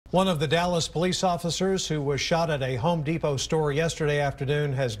One of the Dallas police officers who was shot at a Home Depot store yesterday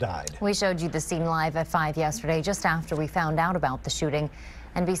afternoon has died. We showed you the scene live at 5 yesterday, just after we found out about the shooting.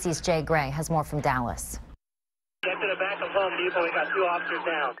 NBC's Jay Gray has more from Dallas. Get to the back of Home Depot. We got 2 officers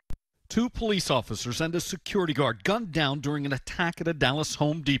down. 2 police officers and a security guard gunned down during an attack at a Dallas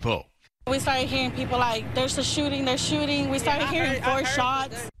Home Depot. We started hearing people like, there's a shooting, they're shooting. We started hearing 4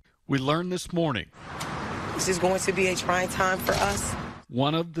 shots. We learned this morning. This is going to be a trying time for us.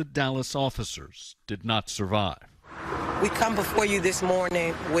 One of the Dallas officers did not survive. We come before you this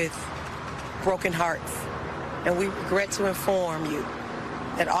morning with broken hearts, and we regret to inform you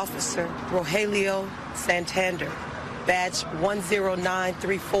that Officer Rogelio Santander, badge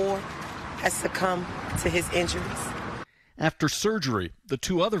 10934, has succumbed to his injuries. After surgery, the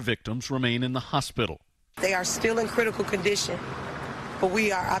 2 other victims remain in the hospital. They are still in critical condition, but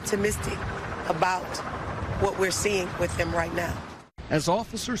we are optimistic about what we're seeing with them right now. As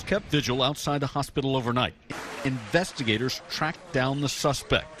officers kept vigil outside the hospital overnight, investigators tracked down the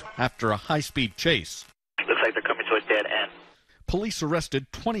suspect after a high-speed chase. Looks like they're coming to a dead end. Police arrested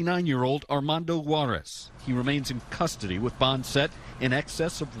 29-year-old Armando Juarez. He remains in custody with bond set in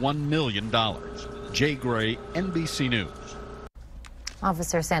excess of $1 million. Jay Gray, NBC News.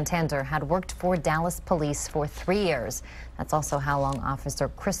 Officer Santander had worked for Dallas Police for 3 years. That's also how long Officer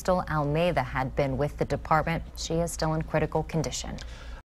Crystal Almeida had been with the department. She is still in critical condition.